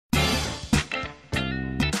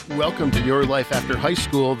Welcome to Your Life After High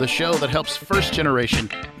School, the show that helps first-generation,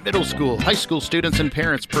 middle school, high school students and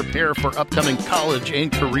parents prepare for upcoming college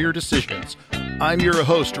and career decisions. I'm your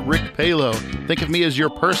host, Rick Palo. Think of me as your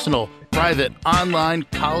personal, private, online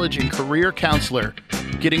college and career counselor.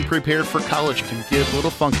 Getting prepared for college can get a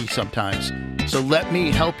little funky sometimes, so let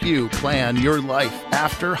me help you plan your life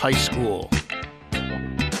after high school.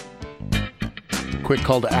 Quick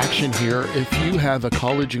call to action here. If you have a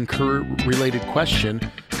college and career-related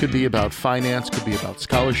question, could be about finance, could be about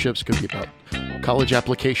scholarships, could be about college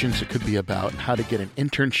applications, it could be about how to get an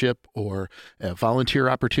internship or volunteer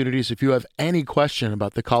opportunities. If you have any question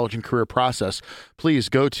about the college and career process, please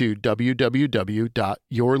go to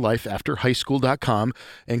www.yourlifeafterhighschool.com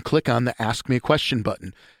and click on the Ask Me a Question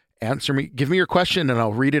button. Give me your question and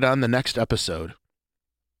I'll read it on the next episode.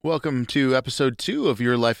 Welcome to episode 2 of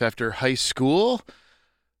Your Life After High School,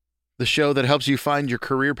 the show that helps you find your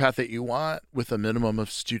career path that you want with a minimum of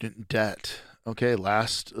student debt. Okay,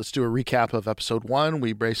 let's do a recap of episode 1.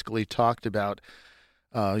 We basically talked about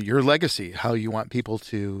your legacy, how you want people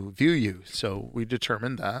to view you. So we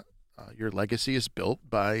determined that your legacy is built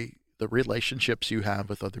by the relationships you have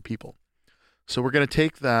with other people. So we're going to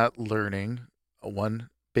take that learning one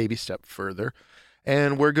baby step further.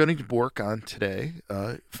 And we're going to work on today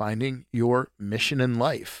finding your mission in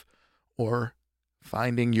life, or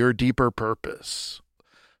finding your deeper purpose.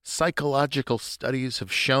 Psychological studies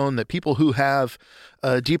have shown that people who have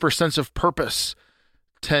a deeper sense of purpose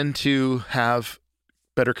tend to have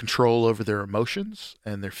better control over their emotions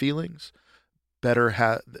and their feelings.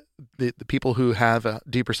 The people who have a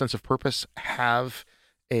deeper sense of purpose have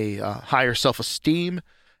a higher self-esteem,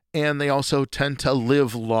 and they also tend to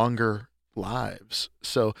live longer lives.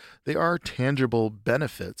 So there are tangible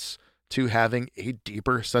benefits to having a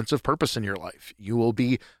deeper sense of purpose in your life. You will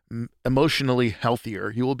be emotionally healthier.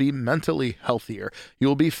 You will be mentally healthier. You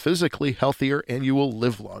will be physically healthier, and you will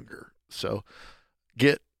live longer. So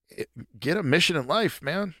get a mission in life,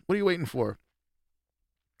 man. What are you waiting for?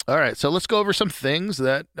 All right. So let's go over some things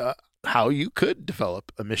that, how you could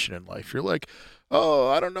develop a mission in life. You're like, oh,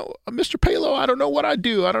 I don't know, Mr. Palo, I don't know what I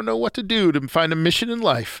do. I don't know what to do to find a mission in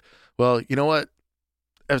life. Well, you know what?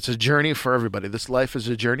 It's a journey for everybody. This life is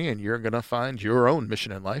a journey, and you're going to find your own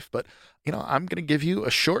mission in life. But, I'm going to give you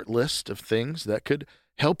a short list of things that could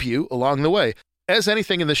help you along the way. As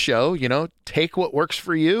anything in the show, take what works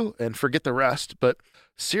for you and forget the rest. But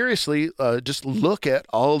seriously, just look at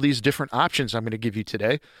all these different options I'm going to give you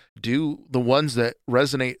today. Do the ones that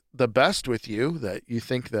resonate the best with you, that you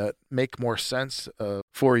think that make more sense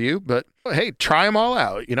for you. But hey, try them all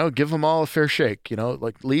out, give them all a fair shake,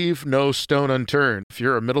 like leave no stone unturned. If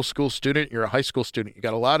you're a middle school student, you're a high school student, you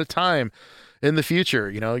got a lot of time in the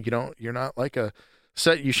future. You're not like you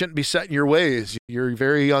shouldn't be set in your ways. You're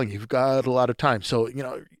very young. You've got a lot of time. So,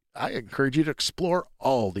 I encourage you to explore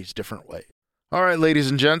all these different ways. All right, ladies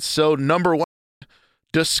and gents. So number 1,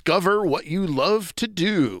 discover what you love to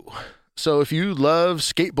do. So if you love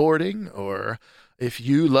skateboarding, or if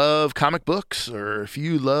you love comic books, or if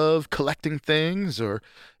you love collecting things, or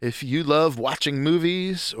if you love watching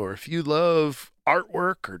movies, or if you love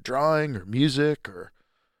artwork or drawing or music or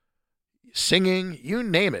singing, you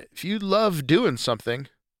name it. If you love doing something,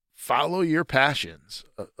 follow your passions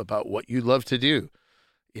about what you love to do.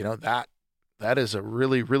 That is a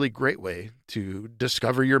really, really great way to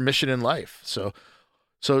discover your mission in life. So,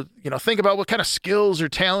 think about what kind of skills or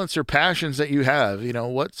talents or passions that you have. Are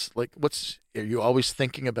you always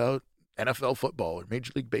thinking about NFL football or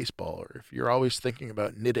Major League Baseball, or if you're always thinking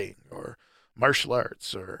about knitting or martial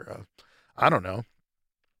arts, or I don't know.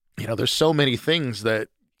 There's so many things that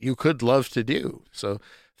you could love to do. So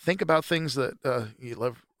think about things that you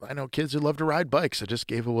love. I know kids who love to ride bikes. I just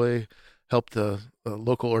helped the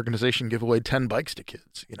local organization give away 10 bikes to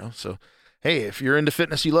kids, So, hey, if you're into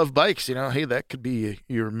fitness, you love bikes, hey, that could be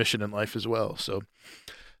your mission in life as well. So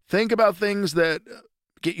think about things that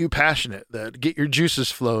get you passionate, that get your juices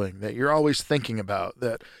flowing, that you're always thinking about,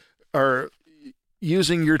 that are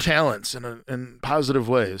using your talents in positive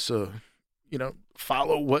ways. So,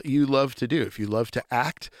 follow what you love to do. If you love to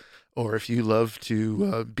act, or if you love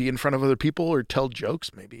to be in front of other people or tell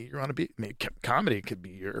jokes, maybe comedy could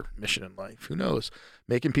be your mission in life. Who knows?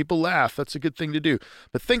 Making people laugh, that's a good thing to do.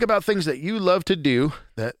 But think about things that you love to do,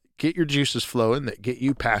 that get your juices flowing, that get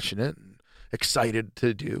you passionate and excited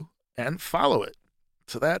to do, and follow it.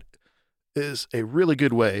 So that is a really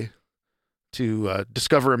good way to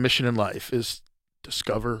discover a mission in life, is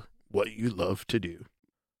discover what you love to do.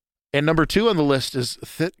 And number 2 on the list is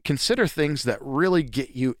consider things that really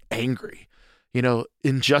get you angry.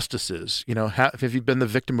 Injustices. Have you been the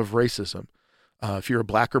victim of racism? If you're a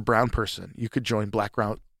black or brown person, you could join Black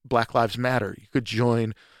Black Lives Matter. You could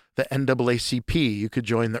join the NAACP. You could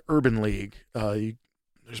join the Urban League.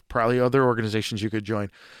 There's probably other organizations you could join.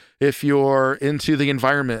 If you're into the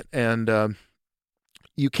environment and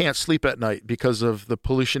you can't sleep at night because of the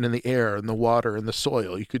pollution in the air and the water and the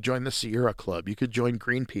soil, you could join the Sierra Club. You could join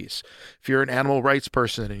Greenpeace. If you're an animal rights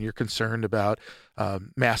person and you're concerned about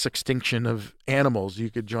mass extinction of animals,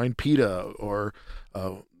 you could join PETA or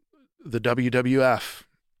the WWF,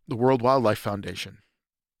 the World Wildlife Foundation.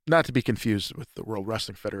 Not to be confused with the World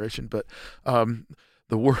Wrestling Federation, but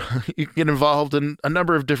you can get involved in a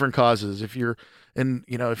number of different causes. If you're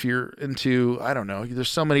into, I don't know, there's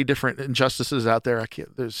so many different injustices out there.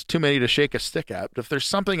 There's too many to shake a stick at. But if there's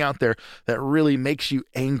something out there that really makes you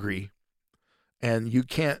angry and you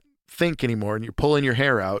can't think anymore and you're pulling your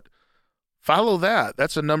hair out, follow that.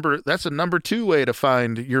 That's a number 2 way to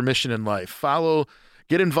find your mission in life.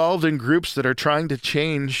 Get involved in groups that are trying to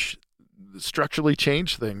structurally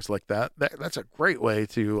change things like that. That's a great way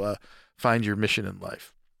to find your mission in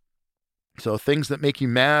life. So things that make you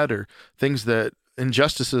mad or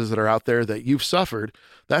injustices that are out there that you've suffered,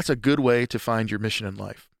 that's a good way to find your mission in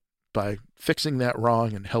life, by fixing that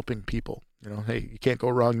wrong and helping people. Hey, you can't go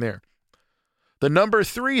wrong there. The number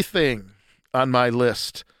 3 thing on my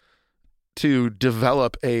list to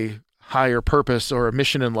develop a higher purpose or a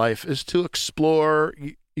mission in life is to explore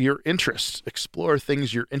your interests, explore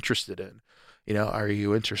things you're interested in. Are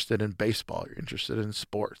you interested in baseball? Are you interested in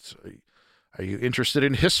sports? Are you interested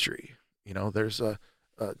in history? There's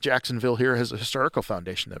Jacksonville here has a historical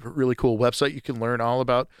foundation. They have a really cool website. You can learn all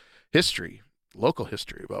about history, local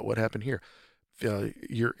history, about what happened here. If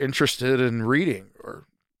you're interested in reading or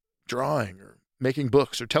drawing or making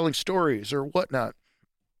books or telling stories or whatnot,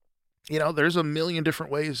 there's a million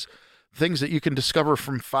different ways, things that you can discover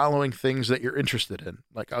from following things that you're interested in.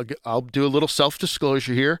 Like I'll do a little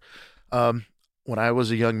self-disclosure here. When I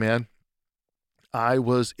was a young man, I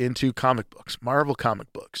was into comic books, Marvel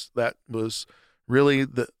comic books. That was really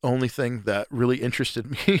the only thing that really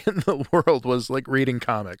interested me in the world, was like reading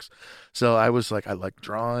comics. So I was like, I like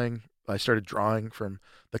drawing. I started drawing from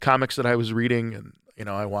the comics that I was reading. And, when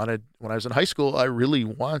I was in high school, I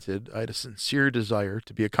had a sincere desire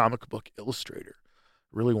to be a comic book illustrator.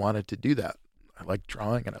 Really wanted to do that. I liked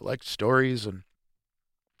drawing and I liked stories, and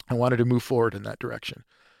I wanted to move forward in that direction.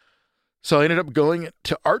 So I ended up going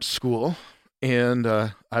to art school, and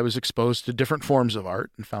I was exposed to different forms of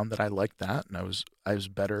art and found that I liked that. And I was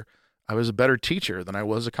a better teacher than I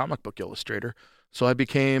was a comic book illustrator. So I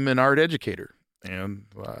became an art educator, and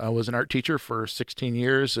I was an art teacher for 16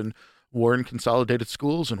 years in Warren Consolidated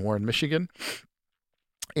Schools in Warren, Michigan.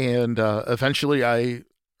 And eventually I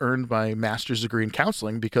earned my master's degree in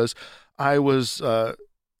counseling because I was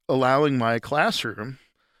allowing my classroom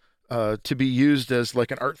to be used as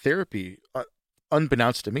like an art therapy.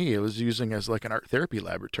 Unbeknownst to me, it was using as like an art therapy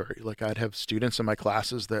laboratory. Like I'd have students in my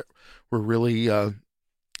classes that were really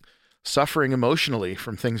suffering emotionally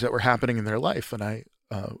from things that were happening in their life. And I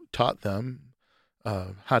taught them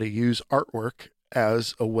how to use artwork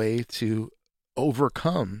as a way to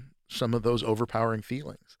overcome some of those overpowering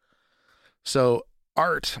feelings. So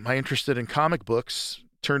my interest in comic books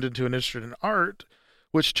turned into an interest in art,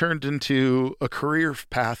 which turned into a career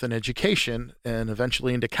path in education and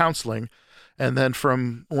eventually into counseling. And then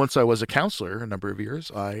once I was a counselor a number of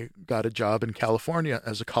years, I got a job in California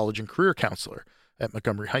as a college and career counselor at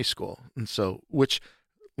Montgomery High School. And so, which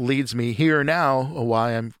leads me here now,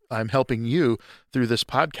 why I'm helping you through this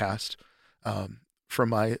podcast, from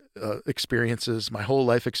my experiences, my whole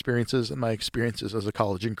life experiences, and my experiences as a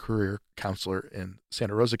college and career counselor in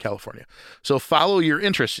Santa Rosa, California. So follow your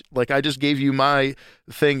interests. Like I just gave you my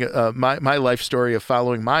thing, my life story of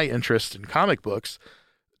following my interest in comic books.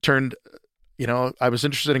 I was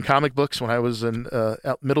interested in comic books when I was in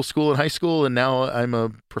middle school and high school, and now I'm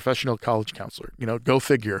a professional college counselor. Go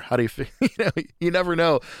figure. How do you never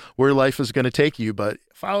know where life is going to take you, but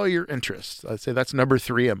follow your interests. I'd say that's number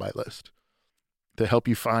 3 on my list to help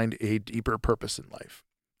you find a deeper purpose in life.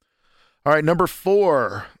 All right, number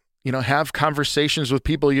 4, have conversations with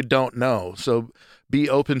people you don't know. So be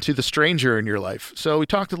open to the stranger in your life. So we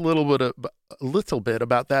talked a little bit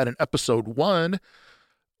about that in episode 1,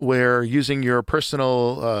 where using your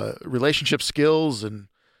personal relationship skills and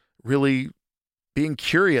really being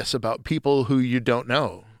curious about people who you don't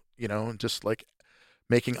know, just like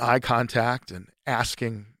making eye contact and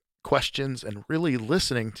asking questions and really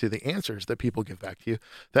listening to the answers that people give back to you,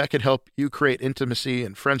 that can help you create intimacy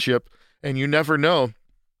and friendship. And you never know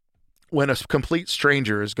when a complete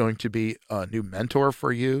stranger is going to be a new mentor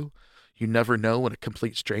for you. You never know when a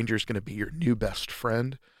complete stranger is going to be your new best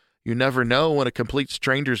friend. You never know when a complete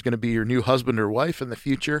stranger is going to be your new husband or wife in the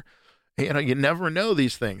future. You never know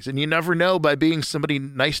these things. And you never know by being somebody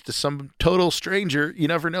nice to some total stranger. You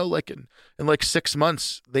never know, like in like 6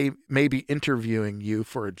 months, they may be interviewing you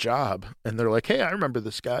for a job. And they're like, hey, I remember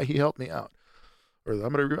this guy. He helped me out. Or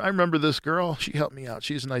I remember this girl. She helped me out.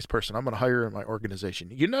 She's a nice person. I'm going to hire her in my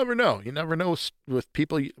organization. You never know. You never know with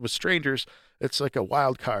people, with strangers. It's like a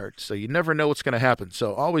wild card. So you never know what's going to happen.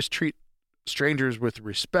 So always treat strangers with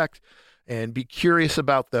respect and be curious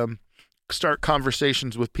about them. Start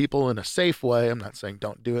conversations with people in a safe way. I'm not saying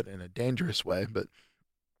don't do it in a dangerous way, but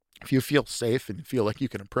if you feel safe and feel like you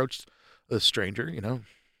can approach a stranger,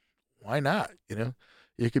 why not?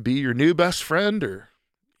 It could be your new best friend or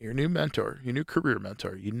your new mentor, your new career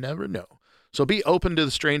mentor. You never know. So be open to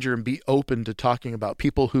the stranger and be open to talking about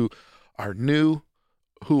people who are new,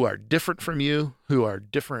 who are different from you, who are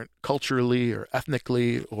different culturally or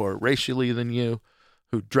ethnically or racially than you,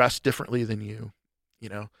 who dress differently than you.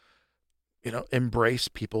 Embrace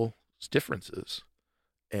people's differences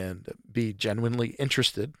and be genuinely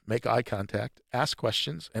interested, make eye contact, ask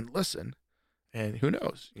questions, and listen. And who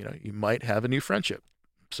knows, you might have a new friendship.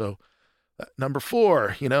 So number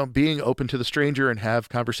 4, being open to the stranger and have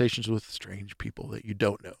conversations with strange people that you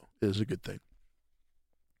don't know is a good thing.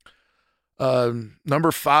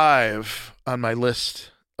 Number 5 on my list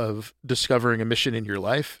of discovering a mission in your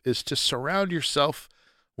life is to surround yourself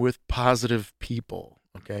with positive people.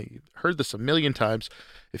 Okay. You've heard this a million times.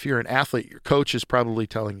 If you're an athlete, your coach is probably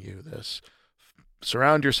telling you this.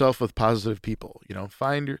 Surround yourself with positive people.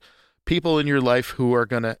 Find your people in your life who are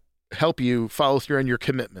going to help you follow through on your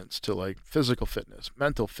commitments to like physical fitness,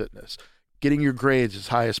 mental fitness, getting your grades as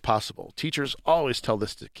high as possible. Teachers always tell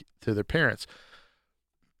this to their parents.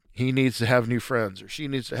 He needs to have new friends or she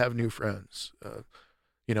needs to have new friends.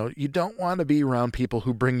 You don't want to be around people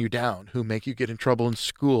who bring you down, who make you get in trouble in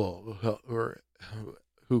school, or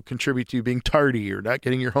who contribute to you being tardy or not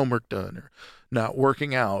getting your homework done or not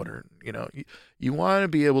working out. Or, you want to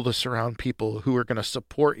be able to surround people who are going to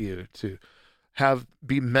support you to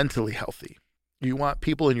be mentally healthy. You want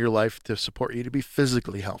people in your life to support you to be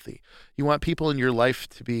physically healthy. You want people in your life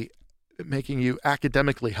to be making you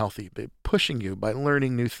academically healthy, by pushing you, by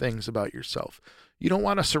learning new things about yourself. You don't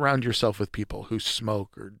want to surround yourself with people who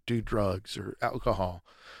smoke or do drugs or alcohol.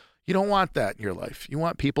 You don't want that in your life. You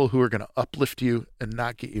want people who are going to uplift you and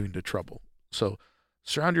not get you into trouble. So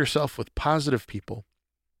surround yourself with positive people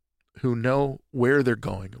who know where they're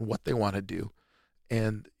going and what they want to do.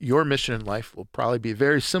 And your mission in life will probably be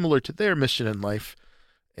very similar to their mission in life.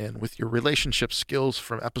 And with your relationship skills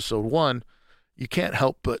from episode 1, you can't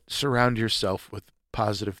help but surround yourself with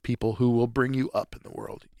positive people who will bring you up in the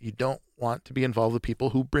world. You don't want to be involved with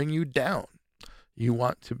people who bring you down. You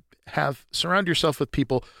want to surround yourself with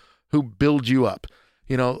people who build you up.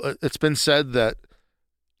 It's been said that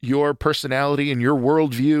your personality and your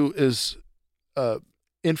worldview is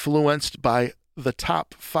influenced by the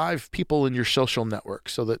top 5 people in your social network.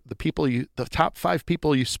 So that the top 5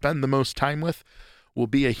 people you spend the most time with will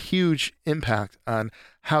be a huge impact on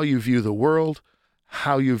how you view the world,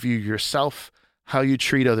 how you view yourself, how you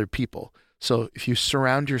treat other people. So if you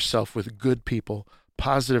surround yourself with good people,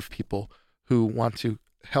 positive people who want to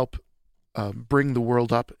help bring the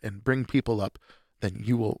world up and bring people up, then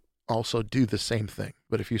you will also do the same thing.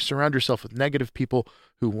 But if you surround yourself with negative people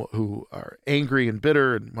who are angry and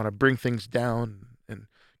bitter and want to bring things down and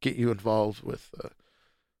get you involved with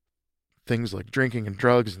things like drinking and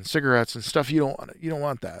drugs and cigarettes and stuff, you don't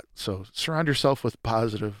want that. So surround yourself with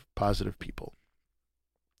positive people.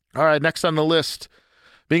 All right, next on the list,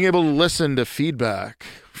 being able to listen to feedback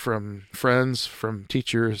from friends, from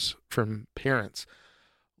teachers, from parents.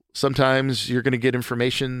 Sometimes you're going to get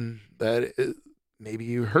information that maybe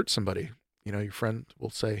you hurt somebody. Your friend will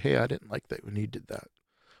say, hey, I didn't like that when you did that.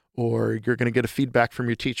 Or you're going to get a feedback from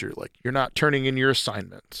your teacher, like you're not turning in your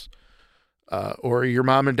assignments. Or your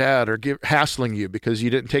mom and dad are hassling you because you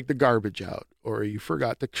didn't take the garbage out, or you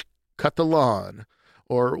forgot to cut the lawn,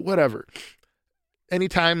 or whatever.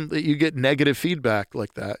 Anytime that you get negative feedback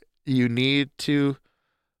like that, you need to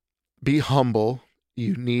be humble.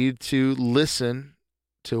 You need to listen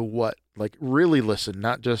to really listen,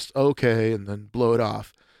 not just okay and then blow it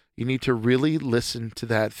off. You need to really listen to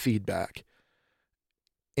that feedback.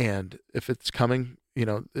 And if it's coming,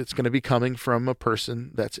 it's going to be coming from a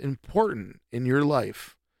person that's important in your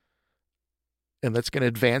life and that's going to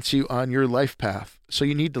advance you on your life path. So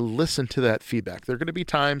you need to listen to that feedback. There are going to be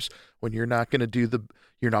times when you're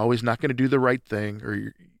always not going to do the right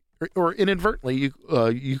thing, or inadvertently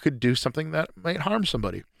you could do something that might harm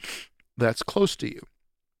somebody that's close to you,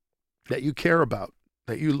 that you care about,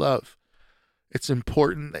 that you love. It's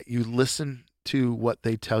important that you listen to what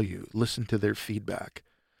they tell you, listen to their feedback,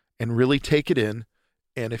 and really take it in.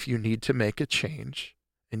 And if you need to make a change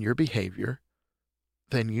in your behavior,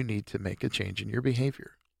 then you need to make a change in your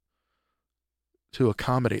behavior to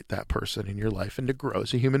accommodate that person in your life and to grow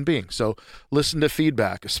as a human being. So listen to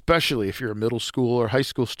feedback, especially if you're a middle school or high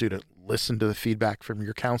school student. Listen to the feedback from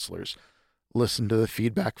your counselors. Listen to the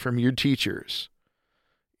feedback from your teachers.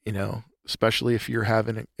 Especially if you're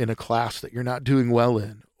having in a class that you're not doing well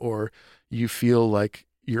in, or you feel like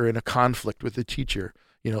you're in a conflict with the teacher.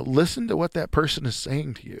 Listen to what that person is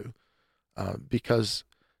saying to you, because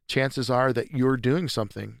chances are that you're doing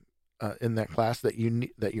something in that class that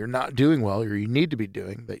you're not doing well, or you need to be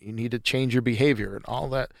doing, that you need to change your behavior, and all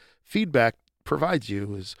that feedback provides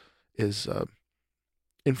you is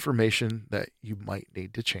information that you might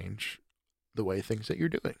need to change the way things that you're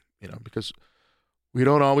doing. Because we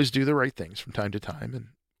don't always do the right things from time to time, and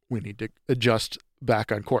we need to adjust back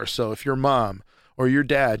on course. So if your mom or your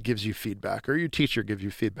dad gives you feedback, or your teacher gives you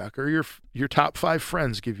feedback, or your top 5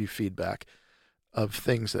 friends give you feedback of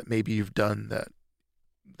things that maybe you've done that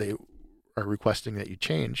they are requesting that you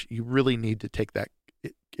change, you really need to take that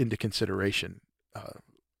into consideration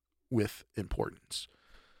with importance.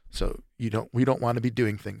 So we don't want to be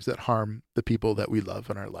doing things that harm the people that we love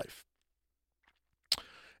in our life.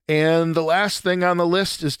 And the last thing on the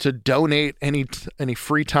list is to donate any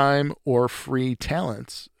free time or free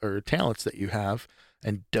talents that you have,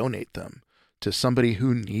 and donate them to somebody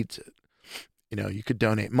who needs it. You could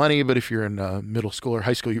donate money, but if you're in middle school or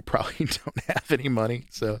high school, you probably don't have any money.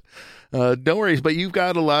 So don't worry, but you've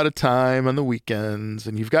got a lot of time on the weekends,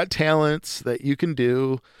 and you've got talents that you can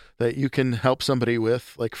do, that you can help somebody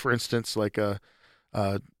with. Like, for instance,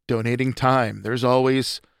 donating time. There's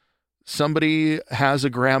always somebody has a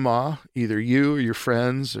grandma, either you or your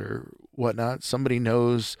friends or whatnot. Somebody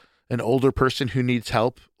knows an older person who needs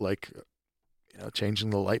help, like, changing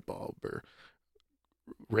the light bulb, or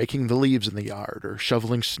raking the leaves in the yard, or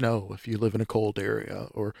shoveling snow if you live in a cold area,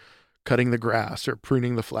 or cutting the grass, or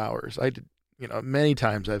pruning the flowers. I did, many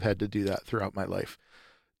times I've had to do that throughout my life.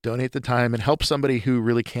 Donate the time and help somebody who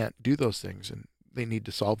really can't do those things, and they need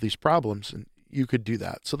to solve these problems, and you could do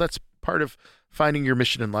that. So that's part of finding your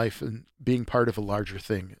mission in life, and being part of a larger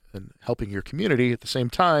thing, and helping your community at the same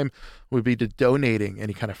time would be to donating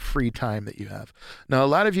any kind of free time that you have. Now, a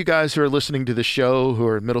lot of you guys who are listening to the show, who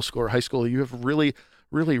are in middle school or high school, you have really,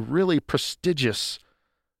 really, really prestigious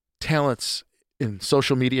talents in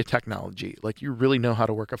social media technology. Like, you really know how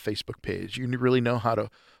to work a Facebook page. You really know how to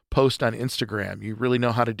post on Instagram. You really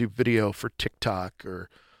know how to do video for TikTok, or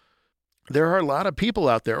there are a lot of people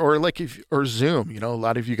out there, or Zoom. A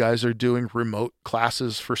lot of you guys are doing remote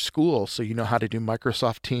classes for school, so you know how to do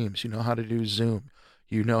Microsoft Teams. You know how to do Zoom.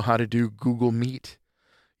 You know how to do Google Meet.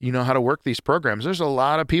 You know how to work these programs. There's a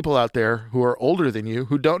lot of people out there who are older than you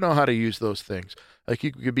who don't know how to use those things. Like,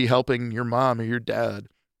 you could be helping your mom or your dad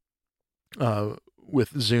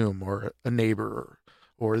with Zoom, or a neighbor,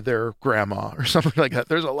 or their grandma, or something like that.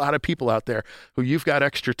 There's a lot of people out there who you've got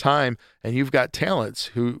extra time, and you've got talents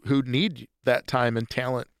who need that time and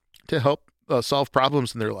talent to help solve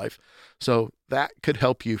problems in their life. So that could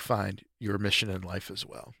help you find your mission in life as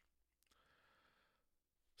well.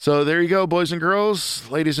 So there you go, boys and girls,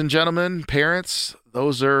 ladies and gentlemen, parents.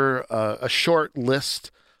 Those are a short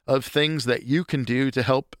list of things that you can do to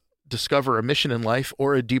help discover a mission in life,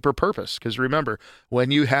 or a deeper purpose. Because remember, when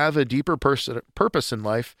you have a deeper purpose in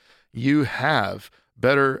life, you have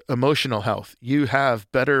better emotional health, you have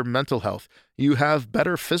better mental health, you have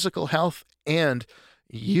better physical health, and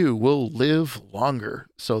you will live longer.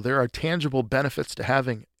 So there are tangible benefits to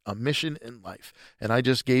having a mission in life. And I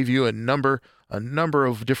just gave you a number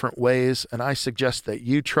of different ways, and I suggest that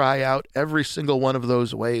you try out every single one of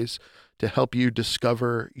those ways to help you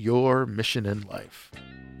discover your mission in life.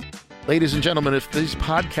 Ladies and gentlemen, if these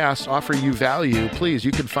podcasts offer you value, please,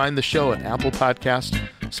 you can find the show at Apple Podcasts,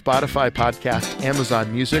 Spotify Podcast,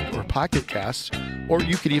 Amazon Music, or Pocket Casts, or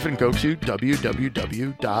you could even go to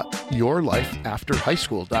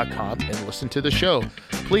www.yourlifeafterhighschool.com and listen to the show.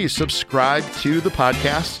 Please subscribe to the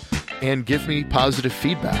podcast and give me positive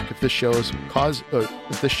feedback. If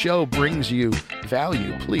the show brings you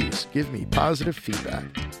value, please give me positive feedback.